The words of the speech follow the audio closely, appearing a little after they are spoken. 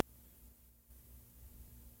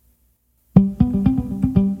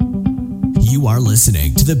are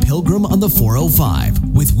listening to The Pilgrim on the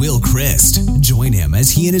 405 with Will Christ. Join him as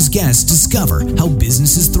he and his guests discover how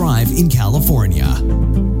businesses thrive in California.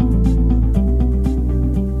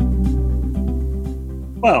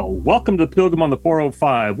 Well, welcome to The Pilgrim on the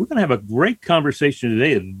 405. We're going to have a great conversation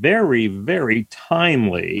today, very, very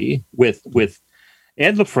timely, with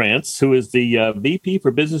Ed LaFrance, who is the VP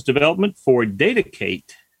for Business Development for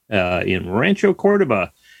Datacate in Rancho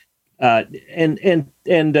Cordova. And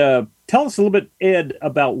tell us a little bit, Ed,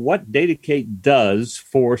 about what Datacate does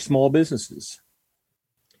for small businesses.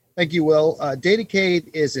 Thank you, Will. Datacate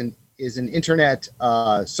is an internet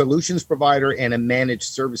solutions provider and a managed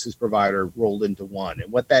services provider rolled into one.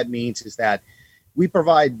 And what that means is that we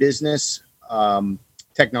provide business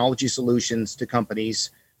technology solutions to companies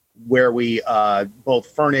where we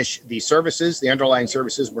both furnish the services, the underlying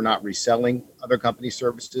services. We're not reselling other companies'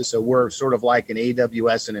 services. So we're sort of like an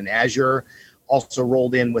AWS and an Azure, also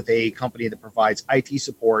rolled in with a company that provides IT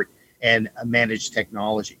support and a managed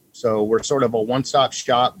technology. So we're sort of a one-stop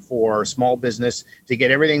shop for small business to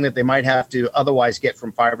get everything that they might have to otherwise get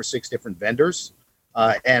from 5 or 6 different vendors.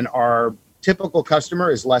 And our typical customer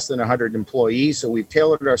is less than 100 employees. So we've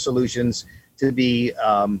tailored our solutions to be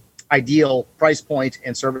ideal price point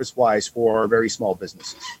and service-wise for very small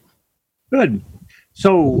businesses. Good.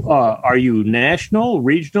 So are you national,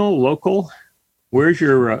 regional, local? Where's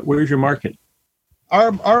your market?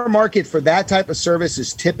 Our market for that type of service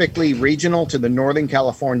is typically regional to the Northern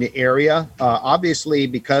California area. Obviously,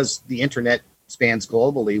 because the internet spans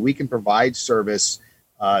globally, we can provide service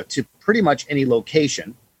to pretty much any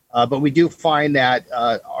location. But we do find that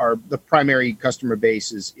the primary customer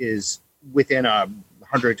base is within a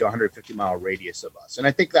 100 to 150 mile radius of us. And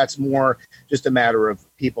I think that's more just a matter of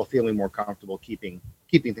people feeling more comfortable keeping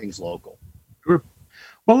things local. Sure.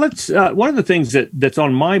 Well, let's. One of the things that's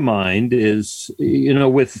on my mind is,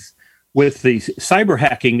 with the cyber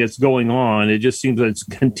hacking that's going on, it just seems that it's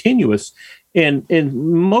continuous. And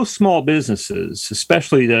in most small businesses,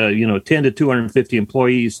 especially the 10 to 250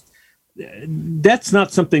 employees, that's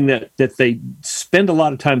not something that they spend a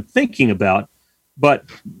lot of time thinking about. But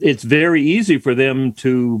it's very easy for them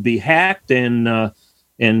to be hacked and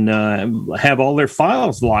have all their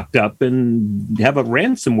files locked up and have a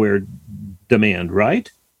ransomware demand,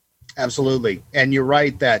 right? Absolutely. And you're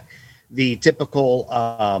right that the typical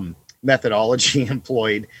methodology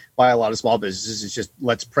employed by a lot of small businesses is just,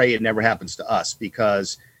 let's pray it never happens to us,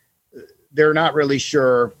 because they're not really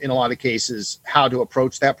sure in a lot of cases how to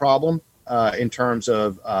approach that problem in terms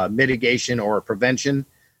of mitigation or prevention.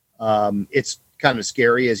 It's kind of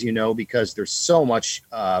scary, as you know, because there's so much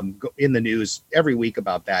in the news every week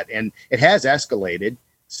about that. And it has escalated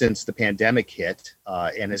since the pandemic hit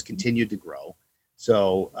and has continued to grow.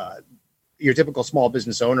 So your typical small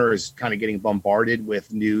business owner is kind of getting bombarded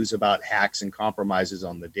with news about hacks and compromises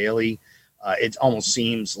on the daily. It almost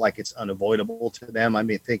seems like it's unavoidable to them, I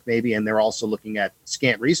think maybe. And they're also looking at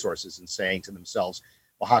scant resources and saying to themselves,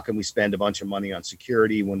 well, how can we spend a bunch of money on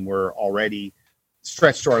security when we're already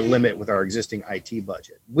stretched to our limit with our existing IT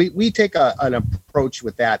budget? We take an approach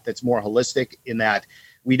with that's more holistic, in that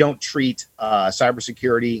we don't treat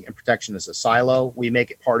cybersecurity and protection as a silo. We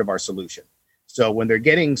make it part of our solution. So when they're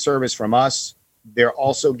getting service from us, they're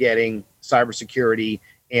also getting cybersecurity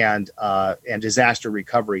and disaster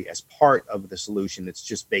recovery as part of the solution. It's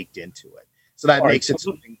just baked into it. So that makes it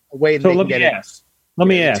a way that they can get it. Let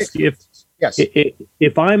me ask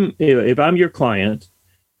if I'm your client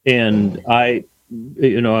and I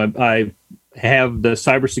have the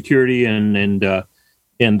cybersecurity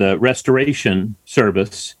and the restoration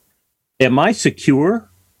service, am I secure?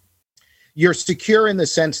 You're secure in the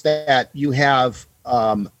sense that you have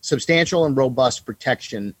substantial and robust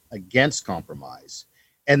protection against compromise.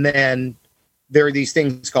 And then there are these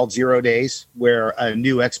things called 0 days where a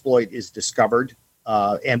new exploit is discovered.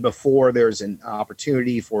 And before there's an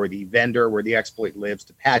opportunity for the vendor where the exploit lives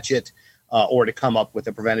to patch it or to come up with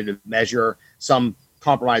a preventative measure, some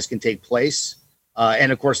compromise can take place.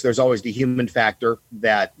 And of course, there's always the human factor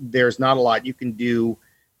that there's not a lot you can do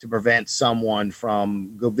to prevent someone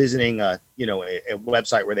from visiting a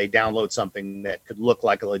website where they download something that could look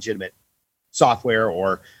like a legitimate software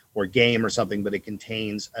or game or something, but it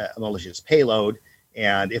contains a malicious payload.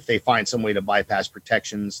 And if they find some way to bypass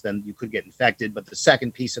protections, then you could get infected. But the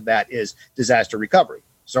second piece of that is disaster recovery.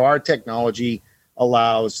 So our technology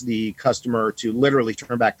allows the customer to literally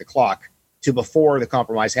turn back the clock to before the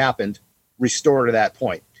compromise happened, restore to that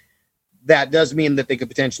point. That does mean that they could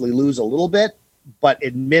potentially lose a little bit, but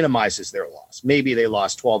it minimizes their loss. Maybe they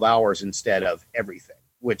lost 12 hours instead of everything,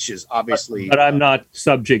 which is obviously... But I'm not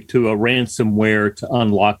subject to a ransomware to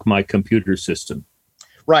unlock my computer system.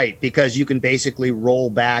 Right, because you can basically roll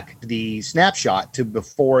back the snapshot to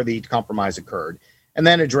before the compromise occurred and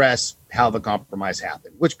then address how the compromise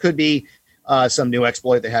happened, which could be some new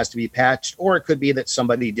exploit that has to be patched, or it could be that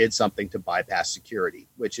somebody did something to bypass security,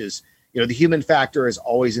 which is, the human factor is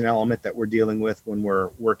always an element that we're dealing with when we're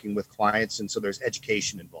working with clients. And so there's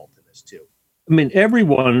education involved in this too. I mean,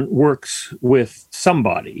 everyone works with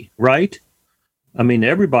somebody, right? I mean,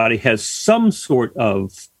 everybody has some sort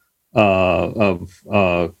of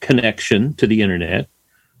connection to the internet.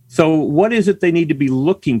 So what is it they need to be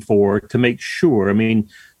looking for to make sure? I mean,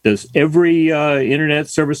 does every internet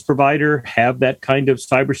service provider have that kind of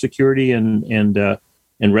cybersecurity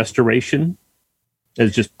and restoration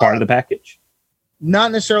as just part of the package?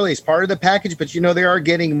 Not necessarily as part of the package, but they are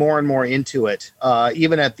getting more and more into it.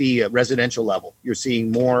 Even at the residential level, you're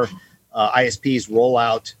seeing more ISPs roll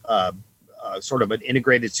out sort of an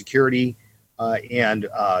integrated security and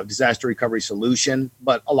disaster recovery solution,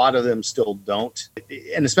 but a lot of them still don't.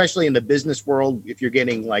 And especially in the business world, if you're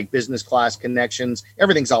getting like business class connections,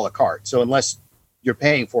 everything's a la carte. So unless you're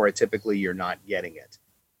paying for it, typically you're not getting it.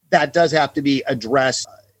 That does have to be addressed.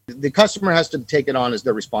 The customer has to take it on as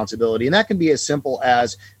their responsibility. And that can be as simple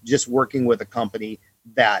as just working with a company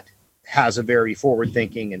that has a very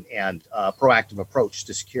forward-thinking and proactive approach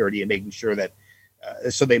to security and making sure that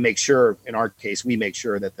so they make sure, in our case, we make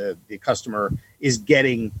sure that the customer is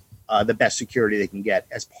getting the best security they can get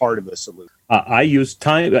as part of the solution. I use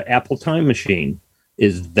Apple Time Machine.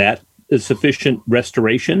 Is that a sufficient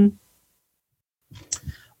restoration?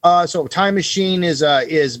 So Time Machine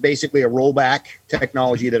is basically a rollback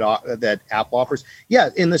technology that Apple offers. Yeah,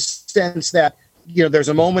 in the sense that there's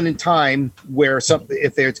a moment in time where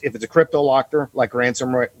if it's a crypto locker like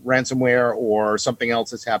ransomware or something else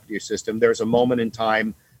that's happened to your system, there's a moment in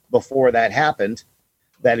time before that happened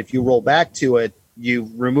that if you roll back to it,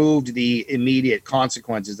 you've removed the immediate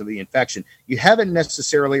consequences of the infection. You haven't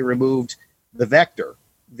necessarily removed the vector,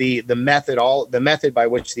 the method by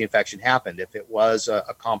which the infection happened. If it was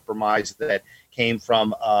a compromise that came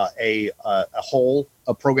from a hole,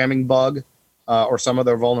 a programming bug, or some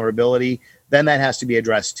other vulnerability, then that has to be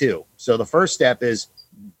addressed too. So the first step is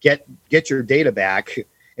get your data back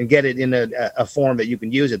and get it in a form that you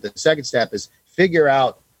can use it. The second step is figure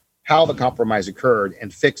out how the compromise occurred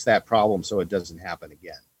and fix that problem so it doesn't happen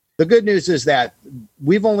again. The good news is that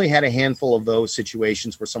we've only had a handful of those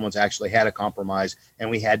situations where someone's actually had a compromise and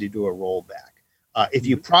we had to do a rollback. If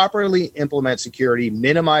you properly implement security,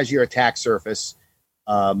 minimize your attack surface,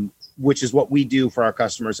 which is what we do for our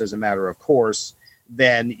customers as a matter of course,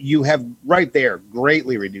 then you have right there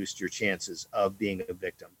greatly reduced your chances of being a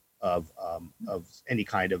victim of any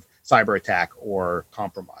kind of cyber attack or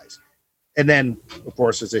compromise. And then, of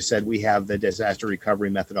course, as I said, we have the disaster recovery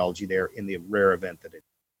methodology there in the rare event that it.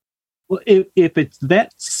 Well, if it's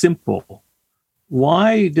that simple,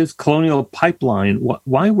 why does Colonial Pipeline?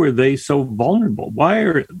 Why were they so vulnerable?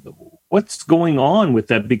 What's going on with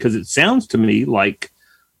that? Because it sounds to me like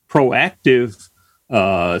proactive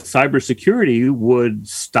cybersecurity would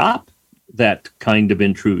stop that kind of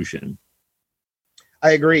intrusion.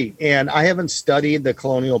 I agree. And I haven't studied the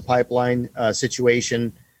Colonial Pipeline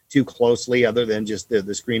situation too closely, other than just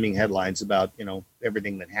the screaming headlines about,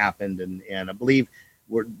 everything that happened. And I believe,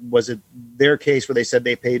 was it their case where they said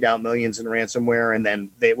they paid out millions in ransomware and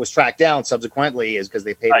then it was tracked down subsequently is because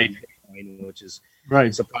they paid in Bitcoin, which is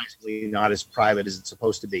surprisingly not as private as it's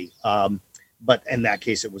supposed to be. But in that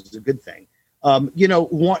case, it was a good thing.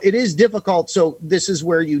 It is difficult. So this is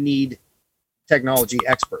where you need technology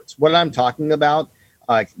experts. What I'm talking about,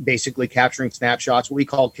 basically capturing snapshots, what we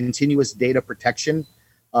call continuous data protection.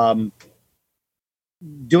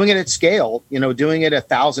 Doing it at scale, doing it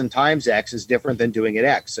 1,000 times X is different than doing it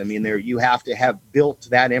X. I mean, you have to have built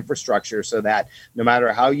that infrastructure so that no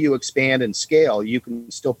matter how you expand and scale, you can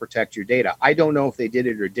still protect your data. I don't know if they did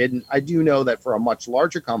it or didn't. I do know that for a much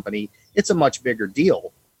larger company, it's a much bigger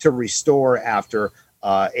deal to restore after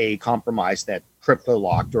a compromise that crypto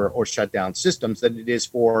locked or shut down systems than it is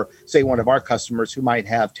for, say, one of our customers who might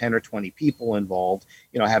have 10 or 20 people involved,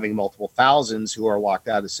 having multiple thousands who are locked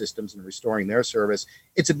out of systems and restoring their service.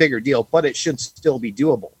 It's a bigger deal, but it should still be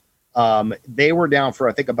doable. They were down for,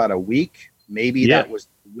 I think, about a week. Maybe that was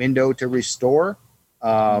the window to restore.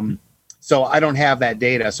 So I don't have that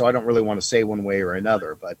data, so I don't really want to say one way or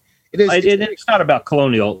another, but it's not about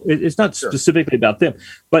Colonial. It's not specifically about them.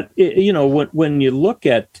 But, when you look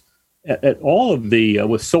at all of the,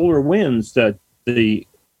 with SolarWinds, the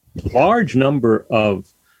large number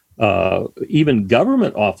of even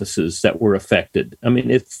government offices that were affected, I mean,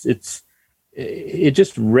 it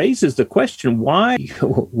just raises the question,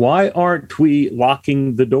 why aren't we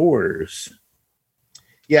locking the doors?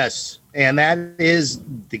 Yes, and that is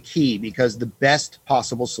the key, because the best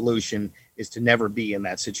possible solution is to never be in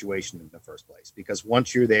that situation in the first place. Because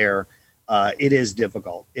once you're there, it is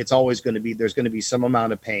difficult. It's always going to be, there's going to be some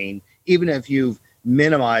amount of pain. Even if you've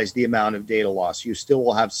minimized the amount of data loss, you still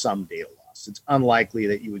will have some data loss. It's unlikely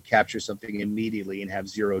that you would capture something immediately and have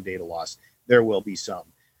zero data loss. There will be some.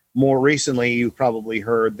 More recently, you've probably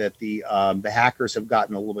heard that the hackers have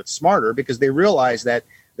gotten a little bit smarter, because they realize that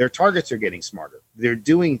their targets are getting smarter. They're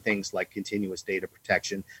doing things like continuous data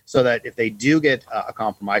protection, so that if they do get a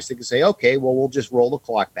compromise, they can say, okay, well, we'll just roll the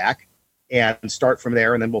clock back and start from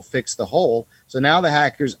there, and then we'll fix the hole. So now the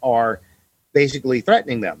hackers are basically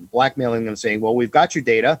threatening them, blackmailing them, saying, well, we've got your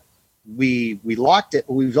data. We locked it,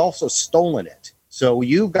 but we've also stolen it. So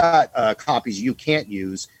you've got copies you can't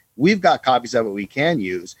use. We've got copies of it we can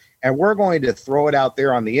use, and we're going to throw it out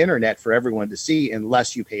there on the internet for everyone to see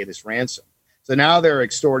unless you pay this ransom. So now they're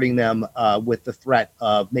extorting them with the threat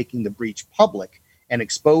of making the breach public and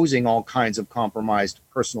exposing all kinds of compromised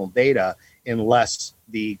personal data unless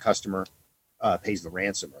the customer pays the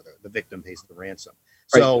ransom, or the victim pays the ransom.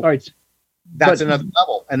 So all right. That's another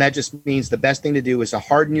level. And that just means the best thing to do is to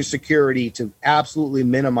harden your security to absolutely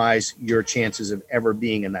minimize your chances of ever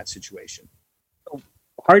being in that situation.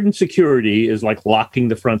 Hardened security is like locking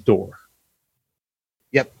the front door.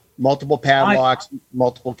 Yep. Multiple padlocks,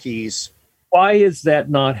 multiple keys. Why is that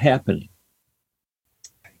not happening?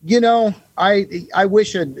 You know, I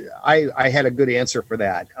wish I had a good answer for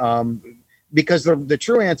that. Because the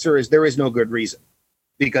true answer is there is no good reason.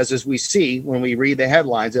 Because as we see when we read the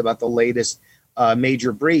headlines about the latest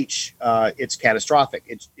major breach, it's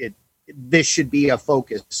catastrophic. This should be a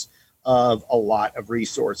focus of a lot of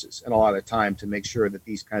resources and a lot of time to make sure that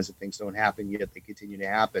these kinds of things don't happen, yet they continue to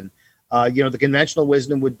happen. The conventional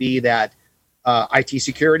wisdom would be that IT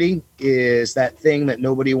security is that thing that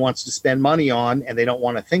nobody wants to spend money on, and they don't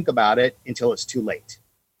want to think about it until it's too late.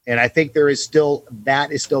 And I think that is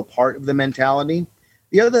still part of the mentality.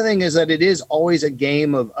 The other thing is that it is always a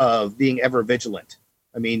game of being ever vigilant.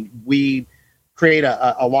 I mean, we create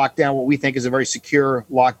a lockdown, what we think is a very secure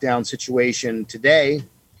lockdown situation today.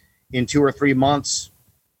 In 2 or 3 months,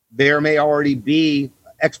 there may already be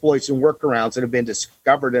exploits and workarounds that have been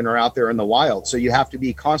discovered and are out there in the wild. So you have to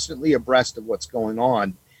be constantly abreast of what's going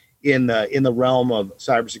on in the realm of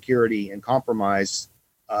cybersecurity and compromise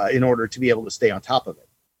in order to be able to stay on top of it.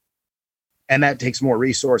 And that takes more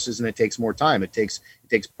resources, and it takes more time. It takes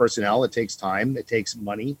personnel, it takes time, it takes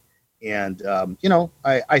money. And,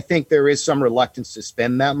 I think there is some reluctance to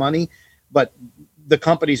spend that money. But the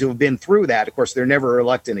companies who have been through that, of course, they're never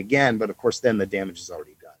reluctant again. But, of course, then the damage is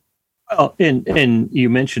already done. Well, and you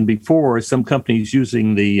mentioned before some companies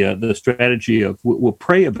using the strategy of we'll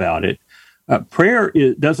pray about it. Prayer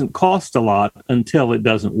doesn't cost a lot until it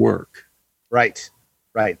doesn't work. Right.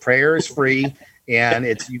 Prayer is free. And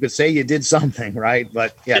you could say you did something, right?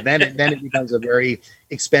 But yeah, then it becomes a very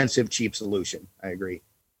expensive, cheap solution. I agree.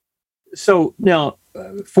 So now,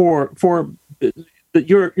 for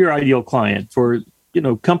your ideal client, for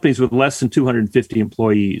companies with less than 250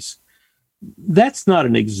 employees, that's not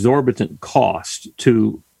an exorbitant cost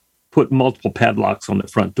to put multiple padlocks on the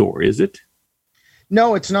front door, is it?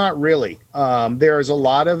 No, it's not really. There's a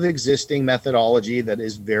lot of existing methodology that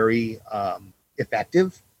is very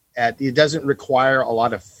effective. It doesn't require a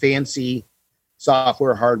lot of fancy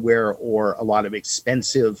software, hardware, or a lot of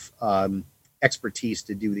expensive expertise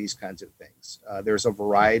to do these kinds of things. There's a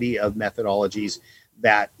variety of methodologies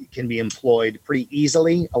that can be employed pretty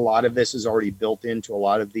easily. A lot of this is already built into a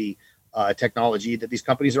lot of the technology that these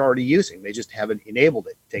companies are already using. They just haven't enabled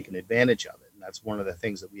it, taken advantage of it. And that's one of the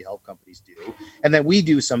things that we help companies do. And then we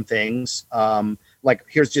do some things like,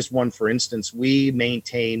 here's just one, for instance, we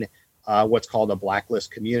maintain what's called a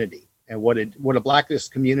blacklist community. And what a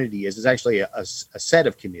blacklist community is actually a set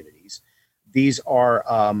of communities. These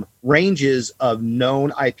are ranges of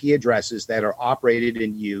known IP addresses that are operated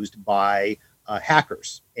and used by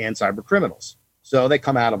hackers and cyber criminals. So they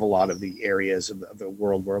come out of a lot of the areas of the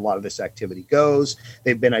world where a lot of this activity goes.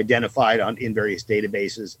 They've been identified in various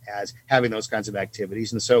databases as having those kinds of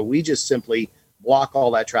activities. And so we just simply block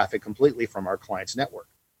all that traffic completely from our client's network.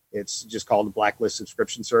 It's just called a blacklist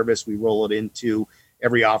subscription service. We roll it into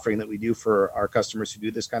every offering that we do for our customers who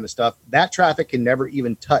do this kind of stuff. That traffic can never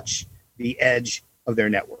even touch the edge of their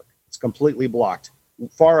network. It's completely blocked,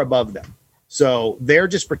 far above them. So they're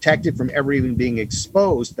just protected from ever even being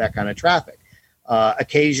exposed to that kind of traffic.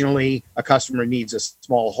 Occasionally, a customer needs a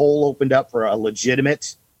small hole opened up for a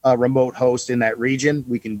legitimate remote host in that region.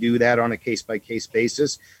 We can do that on a case-by-case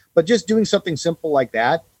basis. But just doing something simple like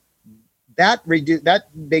that that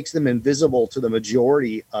makes them invisible to the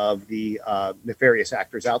majority of the nefarious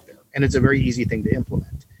actors out there, and it's a very easy thing to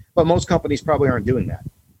implement. But most companies probably aren't doing that.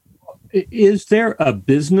 Is there a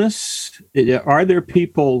business? Are there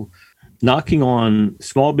people knocking on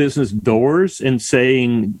small business doors and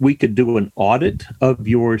saying we could do an audit of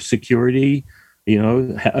your security?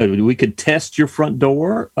 We could test your front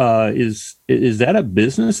door. Is that a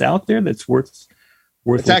business out there that's worth?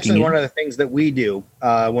 It's actually one of the things that we do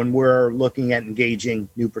when we're looking at engaging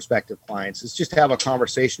new prospective clients is just have a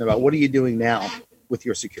conversation about what are you doing now with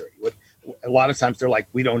your security. A lot of times they're like,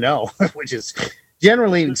 we don't know, which is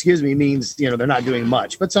generally, means they're not doing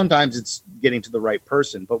much. But sometimes it's getting to the right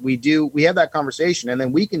person. But we have that conversation, and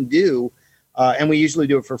then we can do, and we usually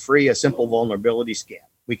do it for free, a simple vulnerability scan.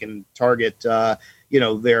 We can target, the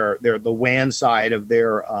WAN side of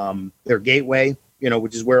their gateway,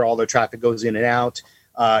 which is where all their traffic goes in and out.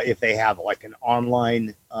 If they have like an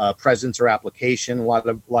online presence or application, a lot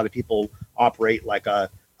of people operate like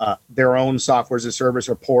their own software as a service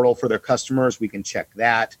or portal for their customers. We can check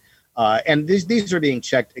that, and these are being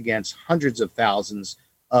checked against hundreds of thousands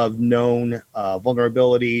of known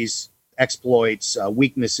vulnerabilities, exploits,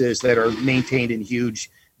 weaknesses that are maintained in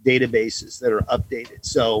huge databases that are updated.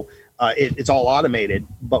 So it's all automated,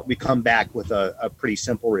 but we come back with a pretty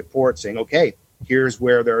simple report saying, okay, here's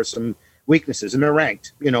where there are some weaknesses, and they're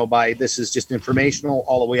ranked, by this is just informational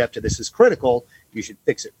all the way up to this is critical. You should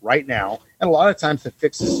fix it right now. And a lot of times the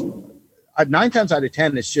fixes, 9 times out of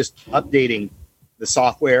 10, it's just updating the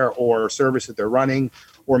software or service that they're running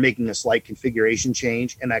or making a slight configuration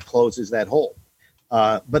change, and that closes that hole.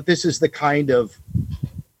 But this is the kind of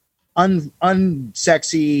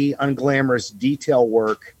unsexy, unglamorous detail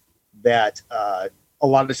work that a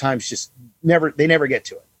lot of times just never get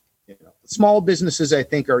to it. Small businesses, I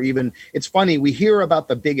think, it's funny, we hear about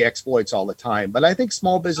the big exploits all the time, but I think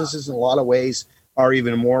small businesses in a lot of ways are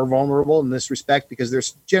even more vulnerable in this respect because they're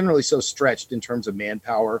generally so stretched in terms of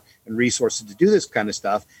manpower and resources to do this kind of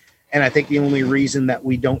stuff. And I think the only reason that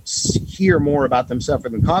we don't hear more about them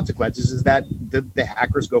suffering consequences is that the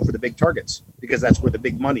hackers go for the big targets because that's where the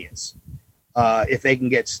big money is. If they can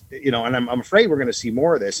get, and I'm afraid we're going to see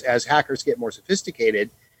more of this as hackers get more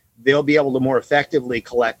sophisticated. They'll be able to more effectively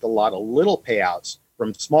collect a lot of little payouts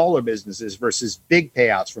from smaller businesses versus big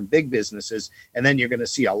payouts from big businesses. And then you're going to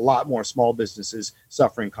see a lot more small businesses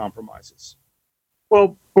suffering compromises.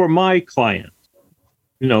 Well, for my clients,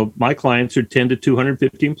 my clients are 10 to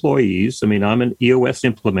 250 employees. I mean, I'm an EOS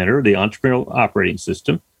implementer, the Entrepreneurial Operating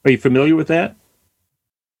System. Are you familiar with that?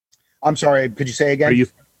 I'm sorry, could you say again?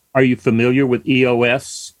 Are you familiar with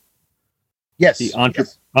EOS? Yes.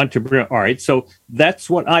 Yes. Entrepreneur. All right. So that's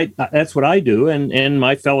what I do and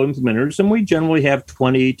my fellow implementers. And we generally have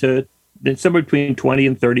somewhere between 20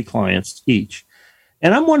 and 30 clients each.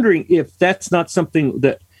 And I'm wondering if that's not something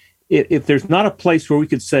that if there's not a place where we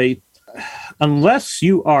could say, unless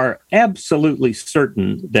you are absolutely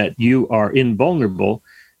certain that you are invulnerable,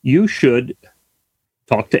 you should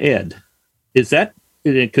talk to Ed. Is that,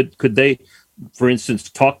 could they, for instance,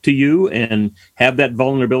 talk to you and have that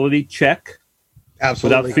vulnerability check?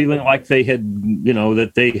 Absolutely. Without feeling like they had,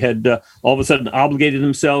 that they had all of a sudden obligated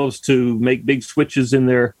themselves to make big switches in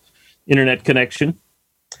their internet connection?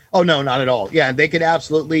 Oh, no, not at all. Yeah, they could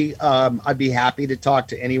absolutely. I'd be happy to talk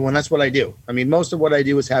to anyone. That's what I do. I mean, most of what I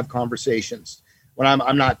do is have conversations. When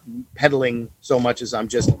I'm not peddling so much as I'm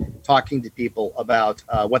just talking to people about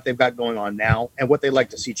what they've got going on now and what they'd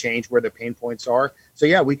like to see change, where their pain points are. So,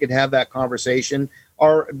 yeah, we could have that conversation.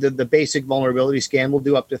 Or the basic vulnerability scan will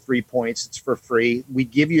do up to 3 points. It's for free. We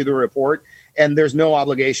give you the report, and there's no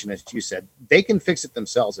obligation, as you said. They can fix it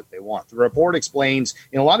themselves if they want. The report explains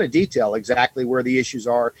in a lot of detail exactly where the issues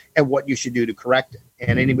are and what you should do to correct it.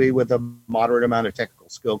 And anybody with a moderate amount of technical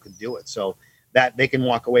skill can do it. So that they can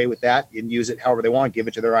walk away with that and use it however they want, give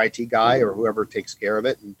it to their IT guy or whoever takes care of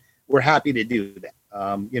it. And we're happy to do that.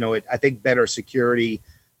 I think better security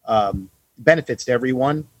benefits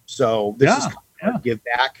everyone. So this is give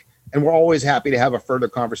back. And we're always happy to have a further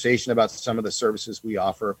conversation about some of the services we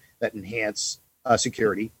offer that enhance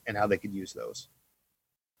security and how they could use those.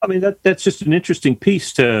 I mean, that's just an interesting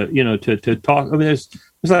piece to talk. I mean, there's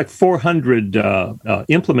like 400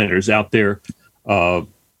 implementers out there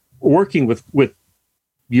working with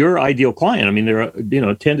your ideal client. I mean, there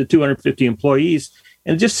are 10 to 250 employees,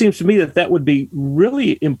 and it just seems to me that would be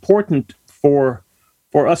really important for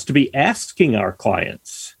us to be asking our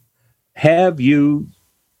clients. Have you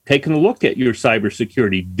taken a look at your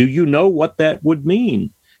cybersecurity? Do you know what that would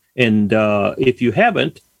mean? And if you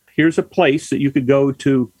haven't, here's a place that you could go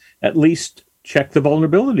to at least check the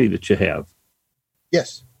vulnerability that you have.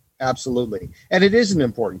 Yes, Absolutely. And it is an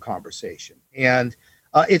important conversation. And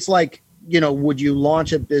it's like, would you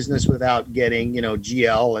launch a business without getting,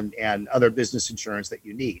 GL and other business insurance that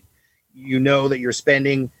you need? You know that you're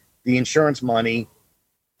spending the insurance money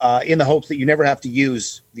in the hopes that you never have to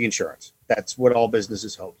use the insurance. That's what all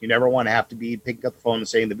businesses hope. You never want to have to be picking up the phone and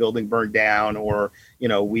saying the building burned down, or,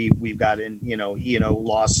 we've got an, E&O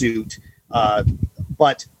lawsuit.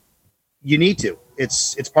 But you need to.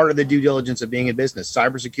 It's part of the due diligence of being in business.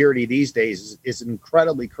 Cybersecurity these days is an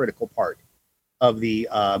incredibly critical part of the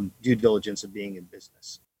due diligence of being in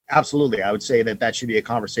business. Absolutely. I would say that should be a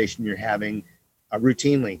conversation you're having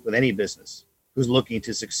routinely with any business who's looking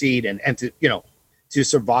to succeed and to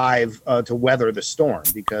survive, to weather the storm,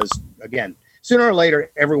 because again, sooner or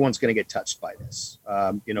later, everyone's going to get touched by this.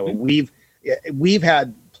 We've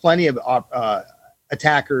had plenty of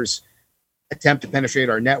attackers attempt to penetrate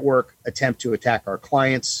our network, attempt to attack our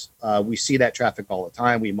clients. We see that traffic all the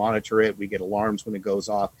time. We monitor it. We get alarms when it goes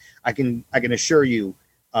off. I can assure you,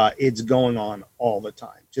 it's going on all the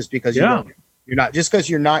time. Just because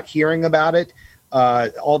you're not hearing about it,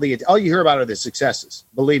 all you hear about are the successes.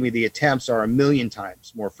 Believe me, the attempts are 1,000,000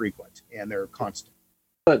 times more frequent, and they're constant.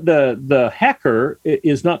 But the hacker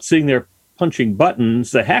is not sitting there punching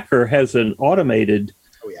buttons. The hacker has an automated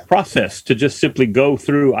process to just simply go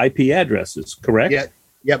through IP addresses, correct?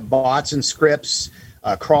 Yeah, bots and scripts,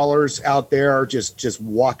 crawlers out there are just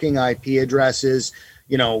walking IP addresses,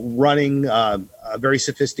 running a very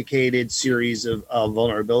sophisticated series of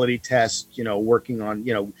vulnerability tests, working on,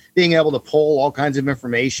 being able to pull all kinds of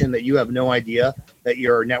information that you have no idea that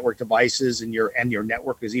your network devices and your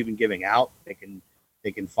network is even giving out.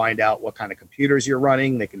 They can find out what kind of computers you're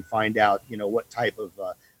running. They can find out, what type of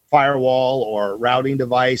firewall or routing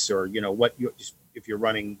device, or if you're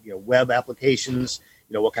running web applications,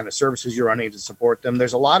 what kind of services you're running to support them.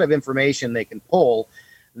 There's a lot of information they can pull,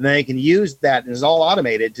 and they can use that, and it's all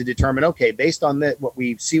automated to determine, okay, based on what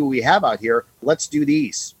we have out here, let's do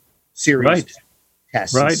these series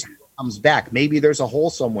tests and see what comes back. Maybe there's a hole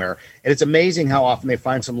somewhere, and it's amazing how often they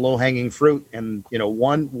find some low-hanging fruit, and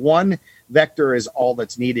one vector is all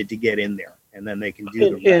that's needed to get in there, and then they can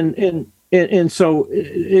do And so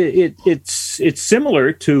it's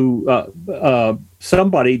similar to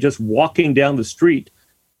somebody just walking down the street,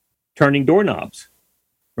 turning doorknobs,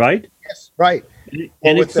 right? Yes, right.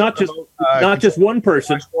 And it's not just one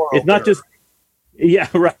person. It's not just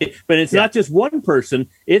right. But it's not just one person.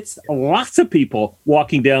 It's lots of people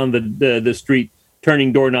walking down the street,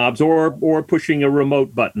 turning doorknobs or pushing a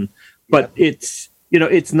remote button. But it's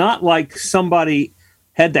not like somebody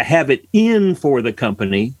had to have it in for the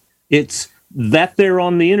company. It's that they're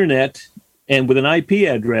on the internet and with an IP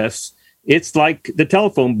address. It's like the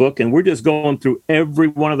telephone book, and we're just going through every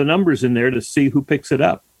one of the numbers in there to see who picks it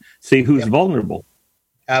up, see who's vulnerable.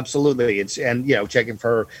 Absolutely. Checking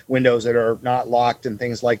for windows that are not locked and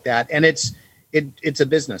things like that. And it's a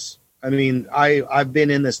business. I mean, I've been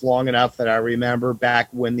in this long enough that I remember back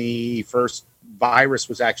when the first virus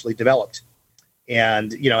was actually developed,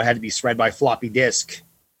 and it had to be spread by floppy disk.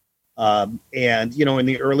 In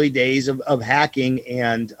the early days of hacking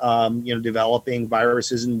and, developing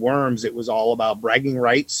viruses and worms, it was all about bragging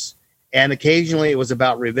rights. And occasionally it was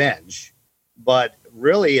about revenge. But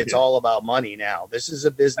really, it's all about money now. This is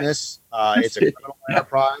a business. It's a criminal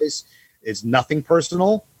enterprise. It's nothing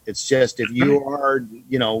personal. It's just if you are,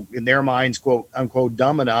 in their minds, quote unquote,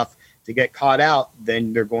 dumb enough to get caught out,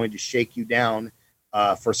 then they're going to shake you down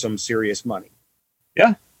for some serious money.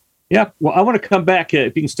 Yeah. Yeah, well, I want to come back.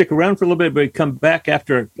 If you can stick around for a little bit, but come back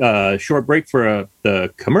after a short break for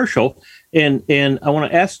the commercial. And I want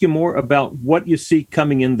to ask you more about what you see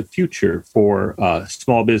coming in the future for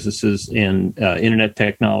small businesses and internet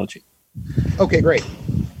technology. Okay, great.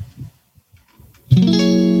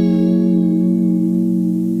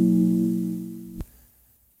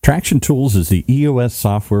 Traction Tools is the EOS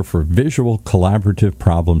software for visual collaborative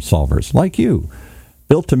problem solvers like you.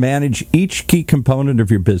 Built to manage each key component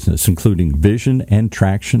of your business, including vision and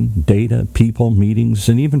traction, data, people, meetings,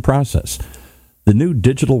 and even process. The new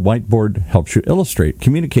digital whiteboard helps you illustrate,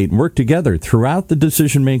 communicate, and work together throughout the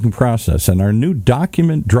decision-making process, and our new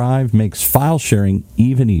document drive makes file sharing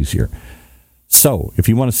even easier. So, if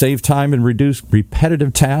you want to save time and reduce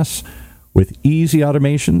repetitive tasks with easy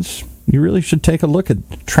automations, you really should take a look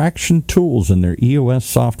at Traction Tools and their EOS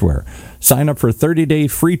software. Sign up for a 30-day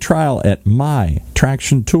free trial at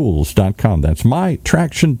mytractiontools.com. That's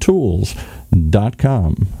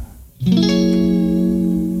mytractiontools.com.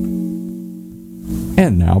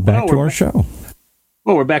 And now back to our show.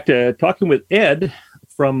 Well, we're back to talking with Ed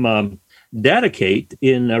from Datacate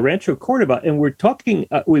in Rancho Cordova, and we're talking.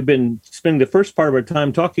 We've been spending the first part of our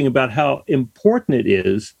time talking about how important it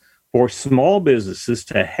is for small businesses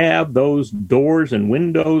to have those doors and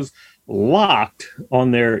windows locked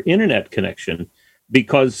on their internet connection,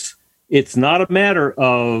 because it's not a matter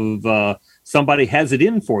of somebody has it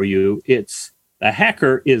in for you. It's a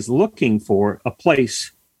hacker is looking for a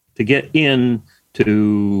place to get in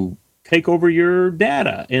to take over your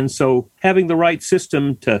data. And so having the right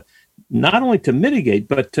system to not only to mitigate,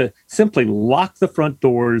 but to simply lock the front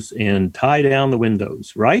doors and tie down the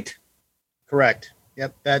windows, right? Correct.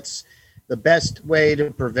 Yep. That's the best way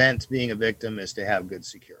to prevent being a victim, is to have good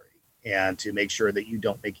security and to make sure that you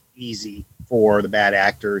don't make it easy for the bad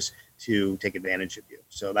actors to take advantage of you.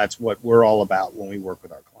 So that's what we're all about when we work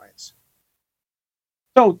with our clients.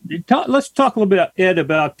 So let's talk a little bit, Ed,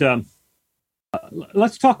 about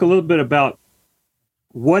let's talk a little bit about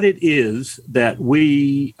what it is that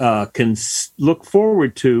we can look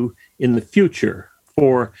forward to in the future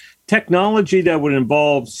for technology that would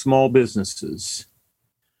involve small businesses.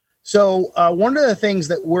 So one of the things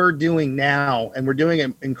that we're doing now, and we're doing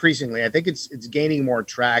it increasingly, I think it's gaining more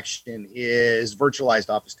traction, is virtualized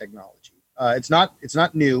office technology. It's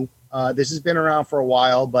not new. This has been around for a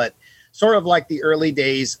while, but sort of like the early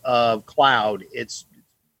days of cloud, it's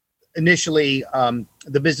initially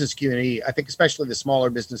the business community, I think especially the smaller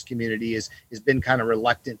business community, has been kind of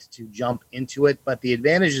reluctant to jump into it, but the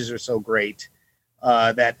advantages are so great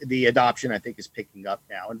that the adoption, I think, is picking up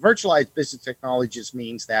now. And virtualized business technology just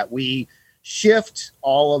means that we shift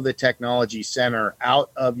all of the technology center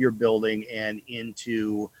out of your building and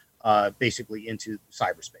into basically into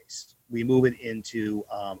cyberspace. We move it into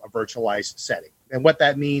a virtualized setting. And what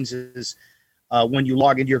that means is when you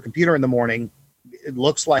log into your computer in the morning, it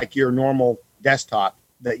looks like your normal desktop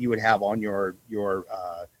that you would have on your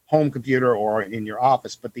home computer or in your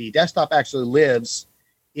office, but the desktop actually lives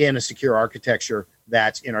in a secure architecture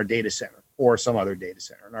that's in our data center or some other data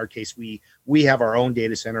center. In our case, we have our own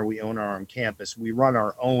data center. We own our own campus. We run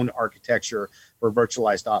our own architecture for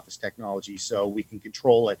virtualized office technology, so we can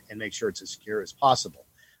control it and make sure it's as secure as possible.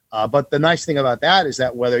 But the nice thing about that is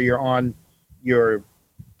that whether you're on your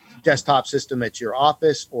desktop system at your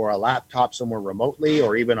office or a laptop somewhere remotely,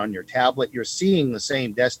 or even on your tablet, you're seeing the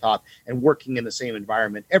same desktop and working in the same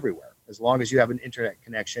environment everywhere. As long as you have an internet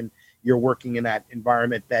connection, you're working in that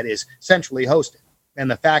environment that is centrally hosted.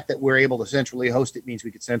 And the fact that we're able to centrally host it means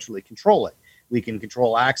we can centrally control it. We can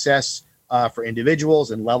control access for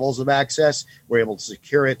individuals and levels of access. We're able to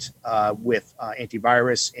secure it with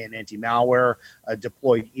antivirus and anti-malware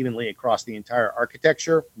deployed evenly across the entire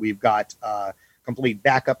architecture. We've got complete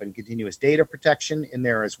backup and continuous data protection in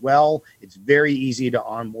there as well. It's very easy to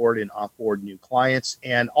onboard and offboard new clients.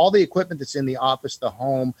 And all the equipment that's in the office, the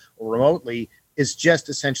home, or remotely is just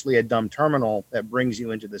essentially a dumb terminal that brings you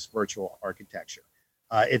into this virtual architecture.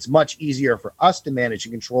 It's much easier for us to manage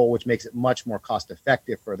and control, which makes it much more cost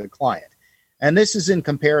effective for the client. And this is in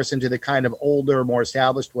comparison to the kind of older, more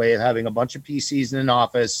established way of having a bunch of PCs in an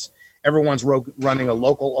office. Everyone's running a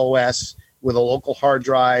local OS with a local hard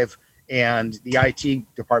drive, and the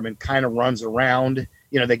IT department kind of runs around.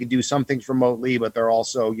 You know, they can do some things remotely, but they're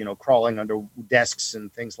also, you know, crawling under desks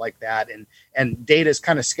and things like that. And data is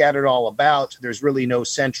kind of scattered all about. There's really no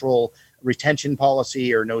central retention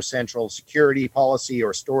policy or no central security policy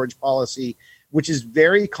or storage policy, which is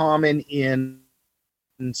very common in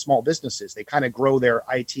small businesses. They kind of grow their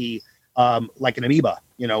IT like an amoeba,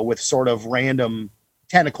 you know, with sort of random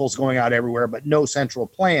tentacles going out everywhere, but no central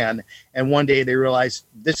plan. And one day they realize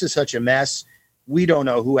this is such a mess. We don't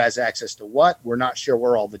know who has access to what. We're not sure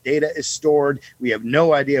where all the data is stored. We have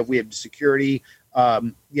no idea if we have security,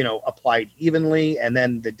 applied evenly. And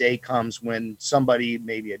then the day comes when somebody,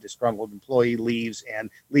 maybe a disgruntled employee, leaves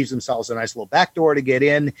themselves a nice little back door to get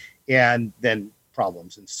in, and then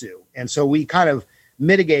problems ensue. And so we kind of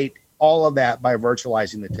mitigate all of that by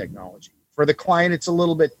virtualizing the technology. For the client, it's a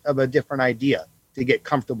little bit of a different idea to get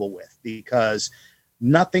comfortable with, because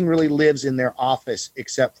nothing really lives in their office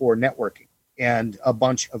except for networking and a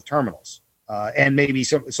bunch of terminals and maybe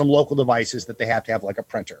some local devices that they have to have, like a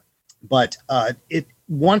printer. But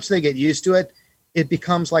once they get used to it, it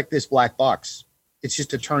becomes like this black box. It's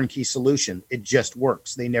just a turnkey solution. It just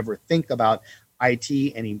works. They never think about IT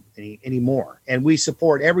anymore. And we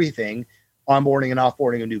support everything: onboarding and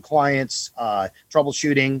offboarding of new clients,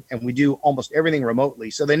 troubleshooting, and we do almost everything remotely.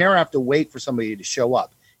 So they never have to wait for somebody to show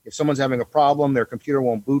up. If someone's having a problem, their computer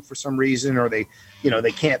won't boot for some reason, or they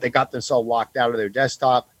got themselves locked out of their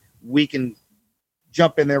desktop, we can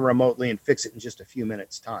jump in there remotely and fix it in just a few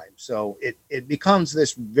minutes time. So it becomes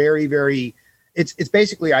this very, very, it's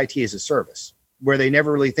basically IT as a service. where they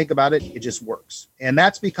never really think about it. It just works. And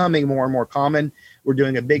that's becoming more and more common. We're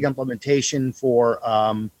doing a big implementation for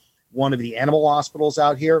one of the animal hospitals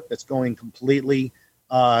out here that's going completely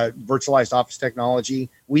virtualized office technology.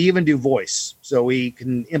 We even do voice. So we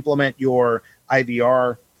can implement your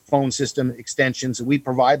IVR phone system extensions. We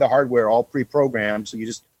provide the hardware all pre-programmed. So you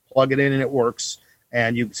just plug it in and it works.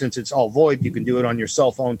 And you, since it's all VoIP, you can do it on your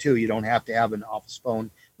cell phone too. You don't have to have an office phone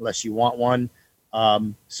unless you want one.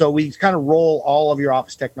 So we kind of roll all of your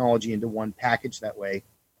office technology into one package that way,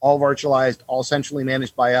 all virtualized, all centrally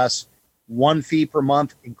managed by us, one fee per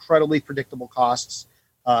month, incredibly predictable costs.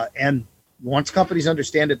 And once companies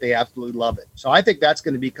understand it, they absolutely love it. So I think that's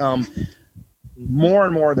going to become more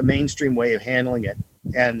and more the mainstream way of handling it.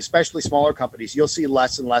 And especially smaller companies, you'll see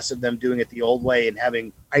less and less of them doing it the old way and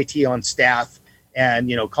having IT on staff and,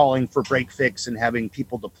 you know, calling for break fix and having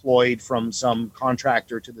people deployed from some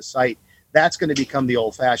contractor to the site. That's going to become the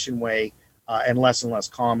old-fashioned way and less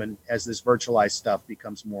common as this virtualized stuff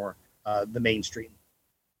becomes more the mainstream.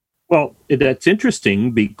 Well, that's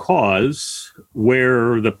interesting because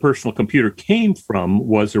where the personal computer came from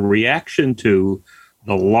was a reaction to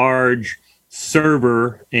the large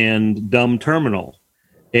server and dumb terminal.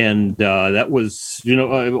 And that was, you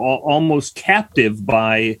know, almost captive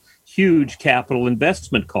by huge capital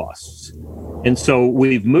investment costs. And so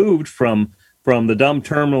we've moved from the dumb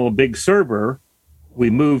terminal, big server, we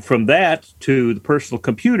moved from that to the personal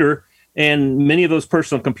computer, and many of those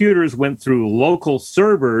personal computers went through local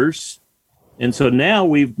servers. And so now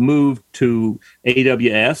we've moved to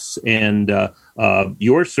AWS and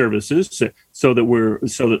your services, so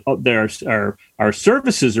that our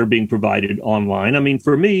services are being provided online. I mean,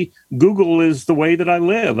 for me, Google is the way that I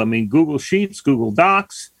live. I mean, Google Sheets, Google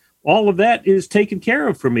Docs, all of that is taken care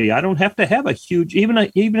of for me. I don't have to have a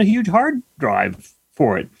huge hard drive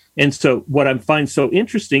for it. And so what I find so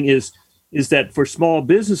interesting is that for small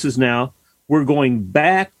businesses now, we're going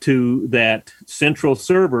back to that central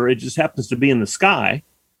server. It just happens to be in the sky.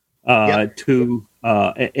 And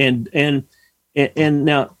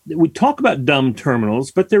now we talk about dumb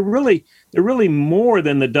terminals, but they're really more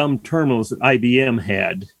than the dumb terminals that IBM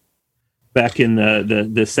had back in the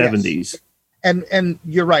 70s. Yes. And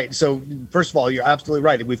you're right. So first of all, you're absolutely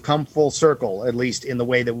right. We've come full circle, at least in the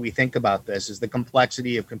way that we think about this, is the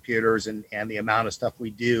complexity of computers and the amount of stuff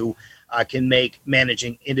we do can make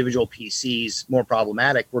managing individual PCs more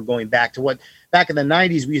problematic. We're going back to what back in the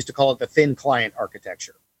 90s, we used to call it the thin client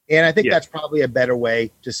architecture. And I think that's probably a better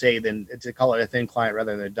way to say than to call it a thin client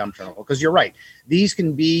rather than a dumb terminal. Because you're right. These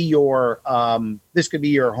can be your this could be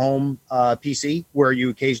your home PC where you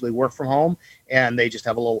occasionally work from home, and they just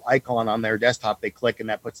have a little icon on their desktop. They click, and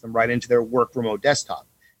that puts them right into their work remote desktop.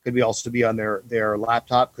 Could be also be on their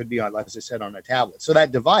laptop. Could be on, like I said, on a tablet. So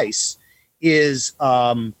that device is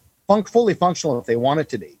fully functional if they want it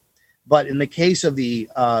to be. But in the case of the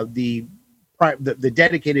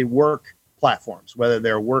dedicated work platforms, whether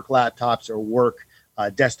they're work laptops or work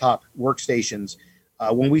desktop workstations,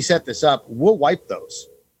 when we set this up, we'll wipe those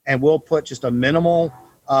and we'll put just a minimal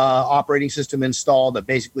operating system install that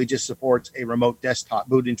basically just supports a remote desktop,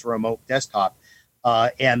 boot into a remote desktop.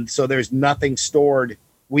 And so there's nothing stored.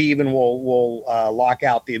 We even will lock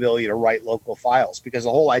out the ability to write local files, because the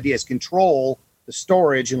whole idea is control the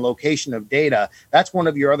storage and location of data. That's one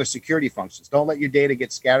of your other security functions. Don't let your data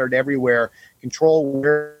get scattered everywhere. Control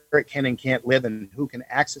where it can and can't live and who can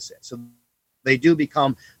access it. So they do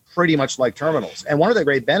become pretty much like terminals. And one of the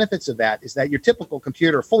great benefits of that is that your typical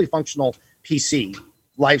computer, fully functional PC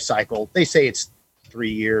life cycle, they say it's 3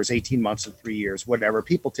 years, 18 months to 3 years, whatever.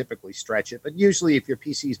 People typically stretch it. But usually if your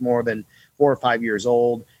PC is more than 4 or 5 years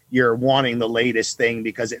old, you're wanting the latest thing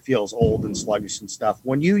because it feels old and sluggish and stuff.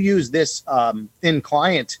 When you use this thin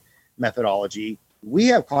client methodology, we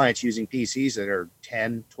have clients using PCs that are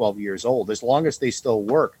 10, 12 years old. As long as they still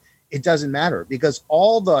work, it doesn't matter, because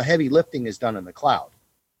all the heavy lifting is done in the cloud.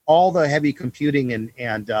 All the heavy computing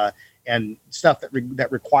and stuff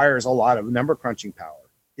that requires a lot of number crunching power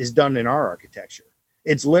is done in our architecture.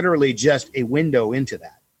 It's literally just a window into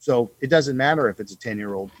that. So it doesn't matter if it's a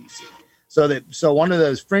 10-year-old PC. So one of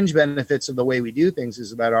those fringe benefits of the way we do things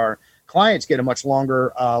is that our clients get a much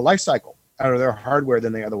longer life cycle out of their hardware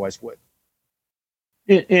than they otherwise would.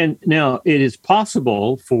 And now it is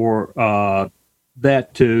possible for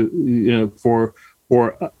that to, for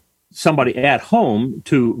somebody at home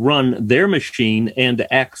to run their machine and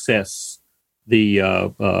to access the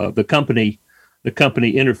company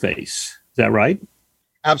interface. Is that right?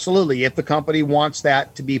 Absolutely. If the company wants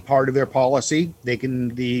that to be part of their policy,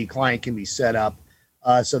 the client can be set up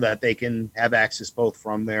so that they can have access both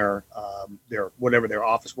from their whatever their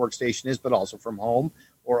office workstation is, but also from home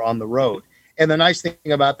or on the road. And the nice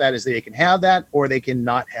thing about that is they can have that or they can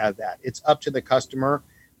not have that. It's up to the customer.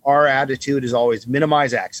 Our attitude is always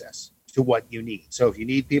minimize access to what you need. So if you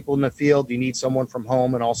need people in the field, you need someone from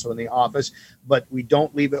home and also in the office, but we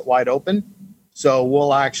don't leave it wide open. So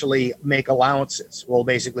we'll actually make allowances. We'll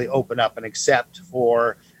basically open up and accept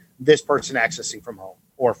for this person accessing from home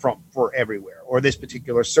or for everywhere, or this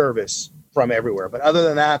particular service from everywhere. But other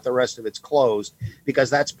than that, the rest of it's closed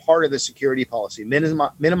because that's part of the security policy.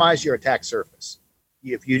 Minimize your attack surface.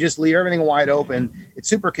 If you just leave everything wide open, it's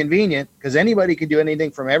super convenient because anybody can do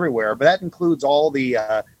anything from everywhere, but that includes all the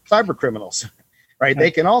cyber criminals, right?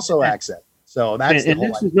 They can also access. So that's the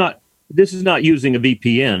whole idea. This is not using a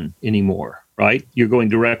VPN anymore, right? You're going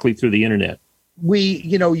directly through the internet. We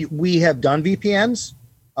have done VPNs,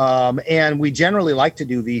 and we generally like to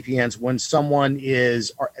do VPNs when someone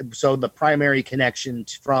is, so the primary connection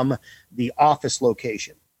from the office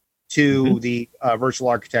location to the virtual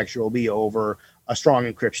architecture will be over a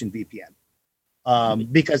strong encryption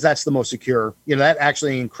VPN, because that's the most secure. That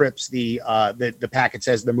actually encrypts the packets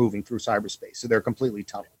as they're moving through cyberspace, so they're completely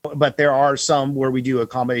tunneled. But there are some where we do a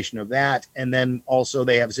combination of that, and then also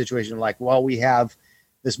they have a situation like, well, we have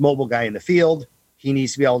this mobile guy in the field. He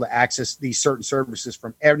needs to be able to access these certain services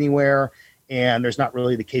from anywhere, and there's not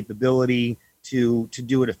really the capability to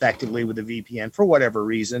do it effectively with a VPN for whatever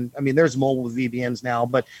reason. I mean, there's mobile VPNs now,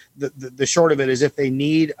 but the short of it is if they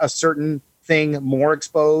need a certain thing more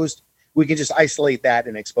exposed, we can just isolate that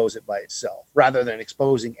and expose it by itself rather than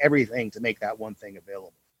exposing everything to make that one thing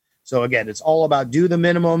available. So again, it's all about do the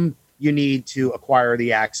minimum you need to acquire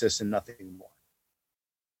the access and nothing more.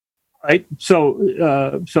 Right.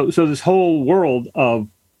 So this whole world of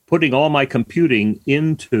putting all my computing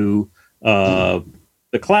into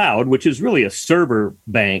the cloud, which is really a server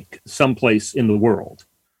bank someplace in the world,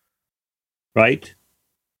 right?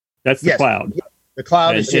 That's the cloud. Yeah. The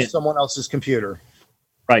cloud is just someone else's computer.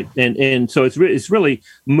 Right. And so it's really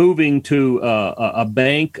moving to a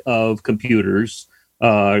bank of computers,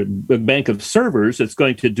 a bank of servers that's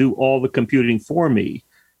going to do all the computing for me.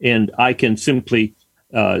 And I can simply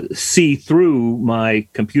see through my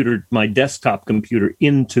computer, my desktop computer,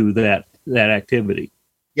 into that activity.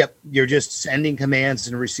 Yep. You're just sending commands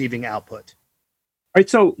and receiving output. All right.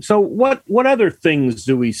 So what other things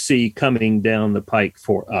do we see coming down the pike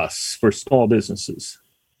for us, for small businesses?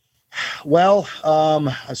 Well, I'm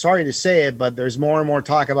sorry to say it, but there's more and more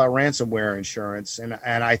talk about ransomware insurance, and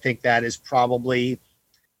I think that is probably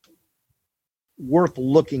worth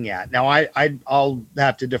looking at. Now, I'll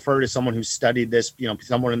have to defer to someone who studied this,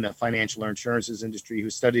 someone in the financial or insurances industry who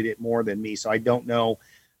studied it more than me. So I don't know,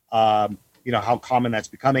 how common that's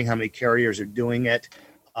becoming, how many carriers are doing it.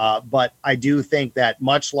 But I do think that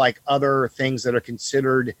much like other things that are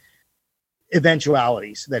considered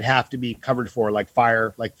eventualities that have to be covered for, like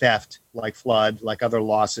fire, like theft, like flood, like other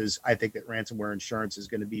losses, I think that ransomware insurance is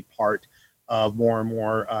going to be part of more and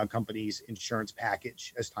more companies' insurance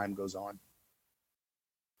package as time goes on.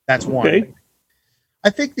 That's one. Okay. I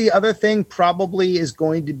think the other thing probably is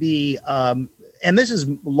going to be, and this has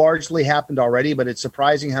largely happened already, but it's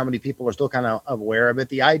surprising how many people are still kind of aware of it.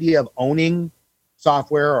 The idea of owning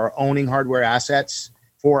software or owning hardware assets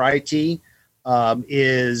for IT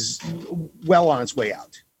is well on its way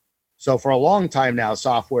out. So for a long time now,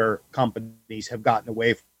 software companies have gotten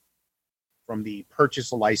away from the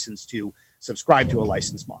purchase a license to subscribe to a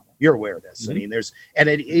license model. You're aware of this. Mm-hmm. I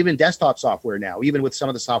mean, even desktop software now, even with some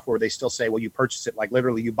of the software, they still say, well, you purchase it, like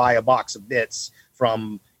literally you buy a box of bits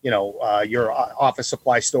from, your office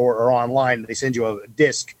supply store or online. They send you a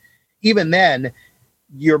disc. Even then,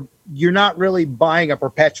 you're not really buying a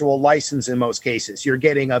perpetual license in most cases. You're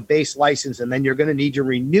getting a base license, and then you're going to need to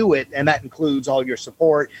renew it, and that includes all your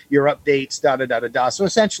support, your updates, da-da-da-da-da. So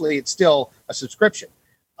essentially, it's still a subscription.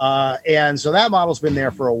 And so that model's been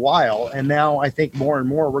there for a while, and now I think more and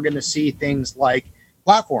more we're going to see things like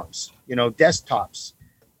platforms, desktops.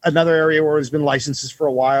 Another area where there's been licenses for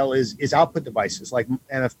a while is output devices like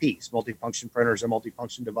MFPs, multifunction printers or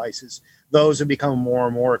multifunction devices. Those have become more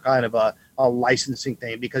and more kind of a licensing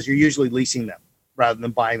thing because you're usually leasing them rather than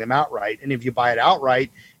buying them outright. And if you buy it outright,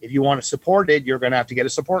 if you want to support it, you're going to have to get a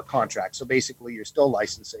support contract. So basically, you're still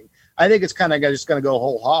licensing. I think it's kind of just going to go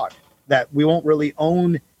whole hog, that we won't really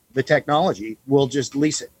own the technology. We'll just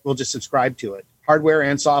lease it. We'll just subscribe to it. Hardware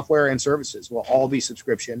and software and services will all be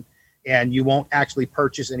subscription. And you won't actually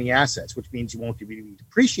purchase any assets, which means you won't be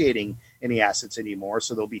depreciating any assets anymore.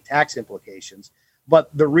 So there'll be tax implications. But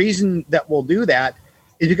the reason that we'll do that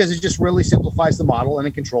is because it just really simplifies the model and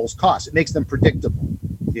it controls costs. It makes them predictable.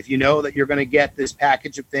 If you know that you're going to get this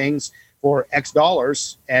package of things for X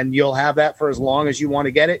dollars, and you'll have that for as long as you want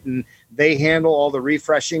to get it. And they handle all the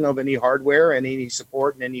refreshing of any hardware and any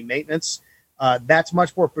support and any maintenance. That's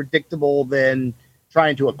much more predictable than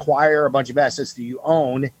trying to acquire a bunch of assets that you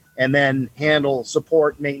own and then handle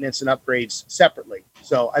support, maintenance, and upgrades separately.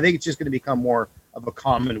 So I think it's just going to become more of a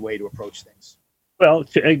common way to approach things. Well,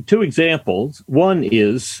 two examples. One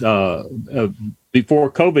is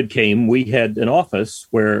before COVID came, we had an office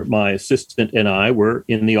where my assistant and I were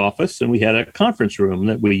in the office, and we had a conference room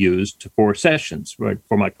that we used for sessions, right,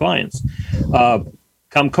 for my clients.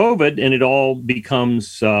 Come COVID, and it all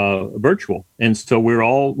becomes virtual. And so we're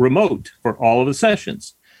all remote for all of the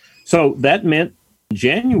sessions. So that meant in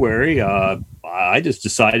January, I just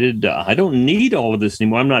decided I don't need all of this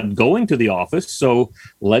anymore. I'm not going to the office, so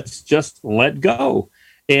let's just let go.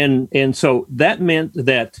 And so that meant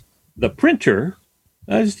that the printer,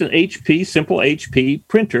 just an HP, simple HP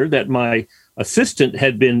printer that my assistant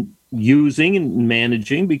had been using and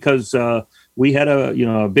managing because we had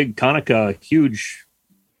a big Konica, huge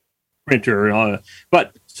printer.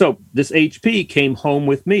 But so this HP came home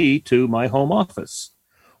with me to my home office.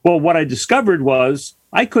 Well, what I discovered was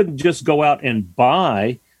I couldn't just go out and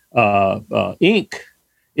buy ink.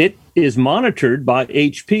 It is monitored by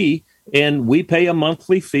HP, and we pay a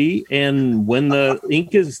monthly fee. And when the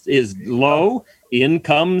ink is low, in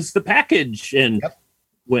comes the package and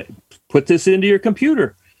put this into your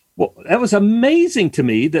computer. Well, that was amazing to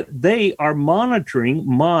me that they are monitoring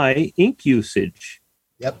my ink usage.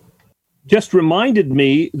 Yep. Just reminded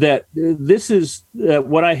me that this is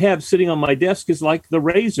what I have sitting on my desk is like the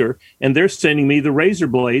razor, and they're sending me the razor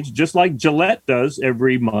blades just like Gillette does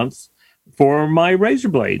every month for my razor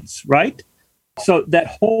blades, right? So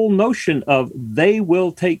that whole notion of they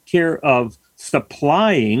will take care of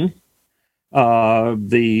supplying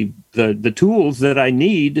the tools that I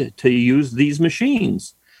need to use these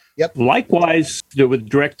machines. Yep. Likewise with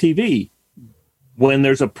DirecTV, when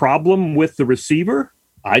there's a problem with the receiver,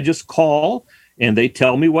 I just call and they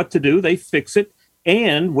tell me what to do. They fix it.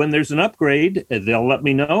 And when there's an upgrade, they'll let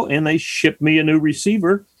me know and they ship me a new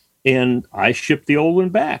receiver and I ship the old one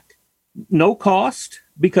back. No cost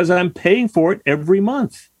because I'm paying for it every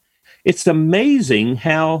month. It's amazing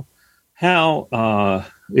how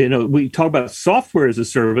we talk about software as a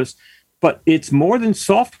service, but it's more than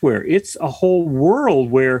software. It's a whole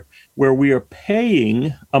world where we are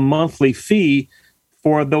paying a monthly fee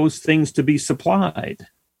for those things to be supplied.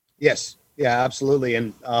 Yes. Yeah, absolutely.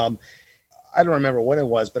 And I don't remember when it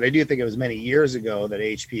was, but I do think it was many years ago that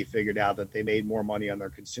HP figured out that they made more money on their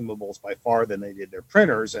consumables by far than they did their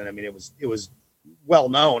printers. And I mean, it was well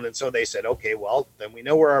known. And so they said, okay, well, then we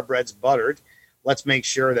know where our bread's buttered. Let's make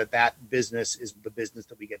sure that business is the business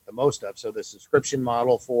that we get the most of. So the subscription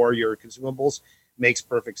model for your consumables makes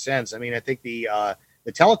perfect sense. I mean, I think the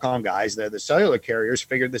telecom guys, the cellular carriers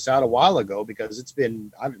figured this out a while ago because it's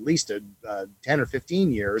been at least 10 or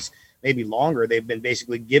 15 years, maybe longer. They've been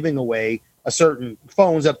basically giving away a certain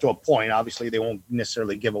phones up to a point. Obviously, they won't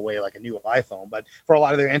necessarily give away like a new iPhone, but for a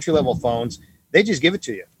lot of their entry-level phones, they just give it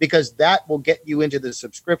to you because that will get you into the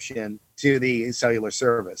subscription to the cellular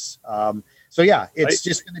service. So yeah, it's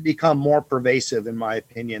just going to become more pervasive, in my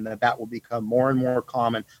opinion, that will become more and more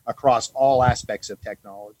common across all aspects of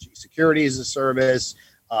technology. Security as a service,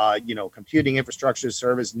 computing infrastructure as a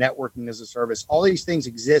service, networking as a service. All these things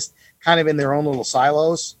exist kind of in their own little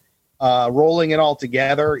silos, rolling it all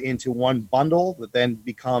together into one bundle that then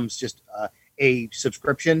becomes just a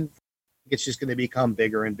subscription. It's just going to become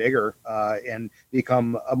bigger and bigger and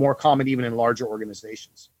become more common even in larger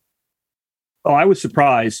organizations. Oh, I was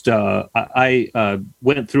surprised. I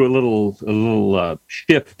went through a little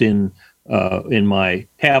shift in my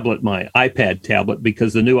tablet, my iPad tablet,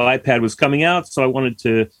 because the new iPad was coming out. So I wanted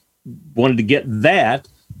to get that,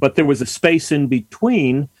 but there was a space in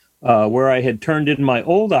between where I had turned in my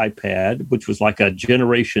old iPad, which was like a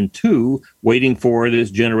Generation 2, waiting for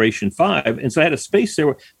this Generation 5, and so I had a space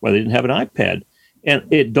there where they didn't have an iPad, and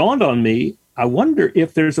it dawned on me. I wonder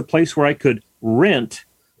if there's a place where I could rent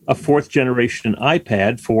a 4th generation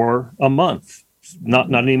iPad for a month,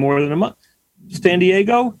 not any more than a month. San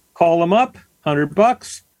Diego, call them up,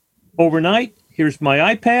 $100 overnight. Here's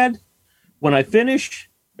my iPad. When I finish,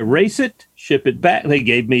 erase it, ship it back. They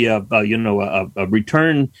gave me a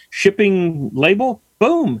return shipping label.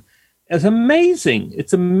 Boom! It's amazing.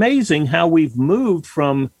 It's amazing how we've moved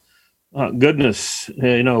from goodness.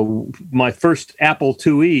 My first Apple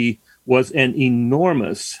IIe was an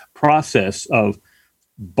enormous process of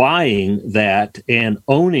buying that and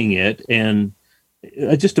owning it, and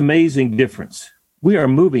just amazing difference. We are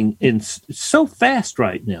moving in so fast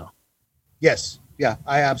right now. Yes, Yeah,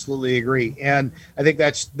 I absolutely agree. And I think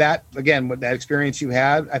that, again, with that experience you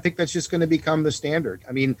had, I think that's just going to become the standard.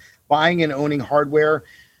 I mean, buying and owning hardware,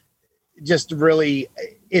 just really,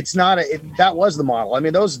 it's not, that was the model. I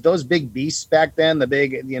mean, those big beasts back then, the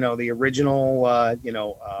big, the original,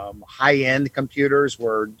 high-end computers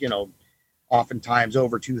were, oftentimes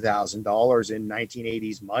over $2,000 in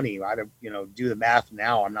 1980s money. I don't, do the math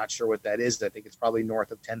now. I'm not sure what that is. I think it's probably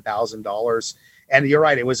north of $10,000. And you're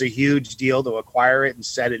right. It was a huge deal to acquire it and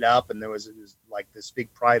set it up. And it was like this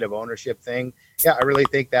big pride of ownership thing. Yeah, I really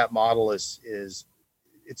think that model is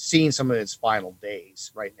it's seeing some of its final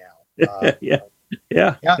days right now. Yeah.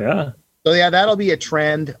 So yeah, that'll be a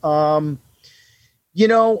trend.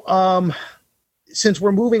 Since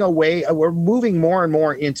we're moving more and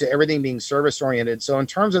more into everything being service oriented. So in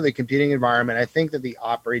terms of the computing environment, I think that the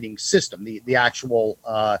operating system, the actual,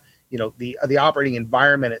 the operating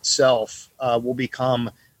environment itself will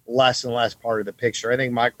become less and less part of the picture. I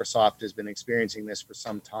think Microsoft has been experiencing this for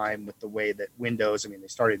some time with the way that Windows, they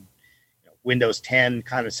started, Windows 10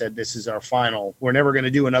 kind of said, this is our final, we're never going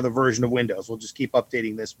to do another version of Windows. We'll just keep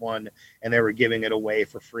updating this one. And they were giving it away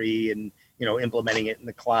for free and, implementing it in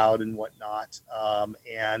the cloud and whatnot.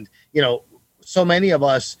 So many of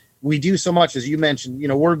us, we do so much, as you mentioned,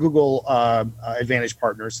 we're Google Advantage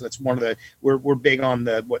partners. So that's one of we're big on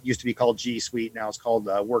what used to be called G Suite. Now it's called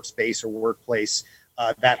Workspace or Workplace.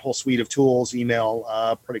 That whole suite of tools,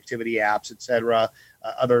 email, productivity apps, etc.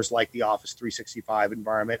 Others like the Office 365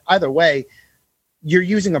 environment. Either way, you're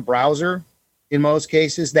using a browser in most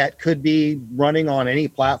cases that could be running on any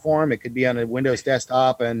platform. It could be on a Windows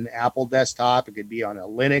desktop, an Apple desktop. It could be on a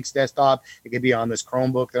Linux desktop. It could be on this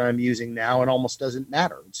Chromebook that I'm using now. It almost doesn't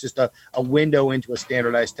matter. It's just a window into a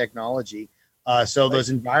standardized technology. So those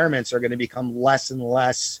environments are going to become less and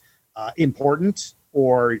less important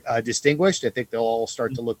or distinguished. I think they'll all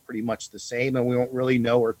start to look pretty much the same, and we won't really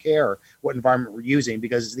know or care what environment we're using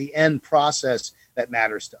because it's the end process that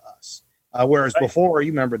matters to us. Whereas before,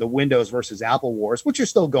 you remember the Windows versus Apple wars, which are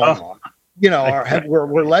still going on.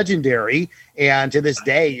 We're legendary, and to this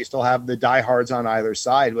day, you still have the diehards on either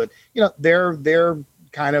side. But they're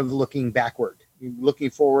kind of looking backward. Looking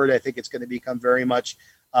forward, I think it's going to become very much,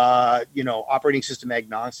 operating system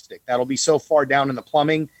agnostic. That'll be so far down in the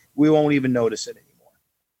plumbing, we won't even notice it anymore.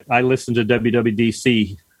 I listened to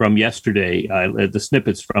WWDC from yesterday. I had the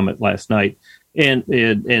snippets from it last night. And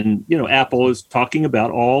Apple is talking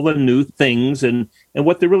about all the new things, and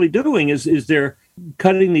what they're really doing is they're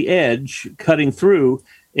cutting the edge, cutting through,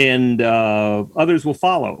 and others will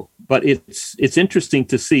follow. But it's interesting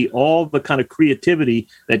to see all the kind of creativity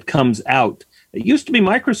that comes out. It used to be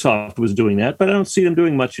Microsoft was doing that, but I don't see them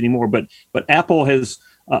doing much anymore. But Apple has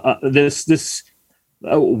this.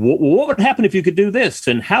 What would happen if you could do this,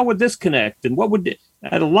 and how would this connect, and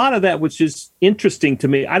and a lot of that, which is interesting to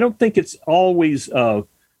me. I don't think it's always a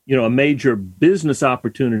major business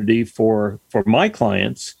opportunity for my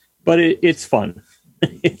clients, but it's fun.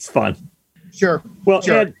 It's fun. Sure. Well,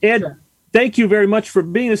 sure. Ed, thank you very much for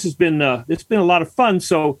being. This has been it's been a lot of fun.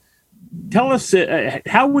 So, tell us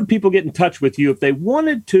how would people get in touch with you if they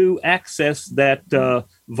wanted to access that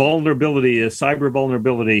vulnerability, a cyber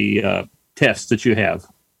vulnerability test that you have?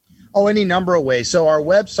 Oh, any number of ways. So our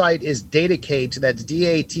website is Datacate. That's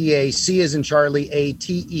DATAC as in Charlie,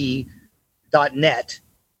 ATE.net,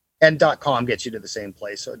 and .com gets you to the same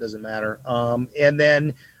place, so it doesn't matter. And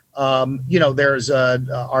then, there's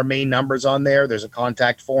our main numbers on there. There's a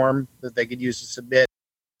contact form that they could use to submit.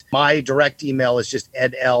 My direct email is just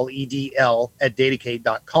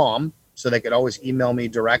edl@datacate.com, so they could always email me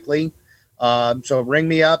directly. So ring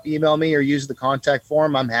me up, email me, or use the contact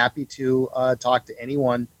form. I'm happy to talk to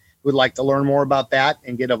anyone who would like to learn more about that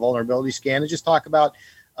and get a vulnerability scan and just talk about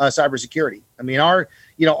cybersecurity. I mean, our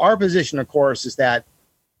position, of course, is that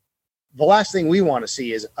the last thing we want to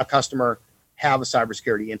see is a customer have a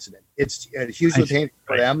cybersecurity incident. It's hugely painful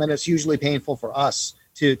for them, and it's hugely painful for us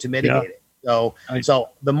to mitigate it. So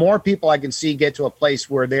the more people I can see get to a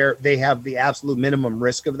place where they have the absolute minimum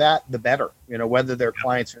risk of that, the better. Whether they're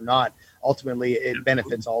clients or not, ultimately it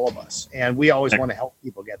benefits all of us, and we always want to help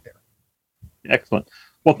people get there. Excellent.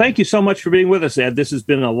 Well, thank you so much for being with us, Ed. This has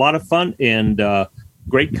been a lot of fun and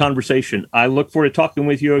great conversation. I look forward to talking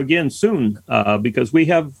with you again soon because we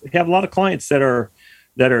have a lot of clients that are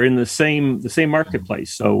in the same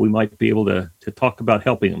marketplace, so we might be able to talk about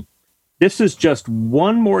helping them. This is just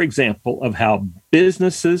one more example of how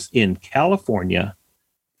businesses in California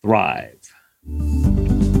thrive.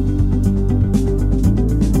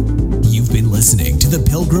 You've been listening to The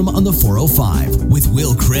Pilgrim on the 405 with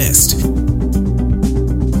Will Christ.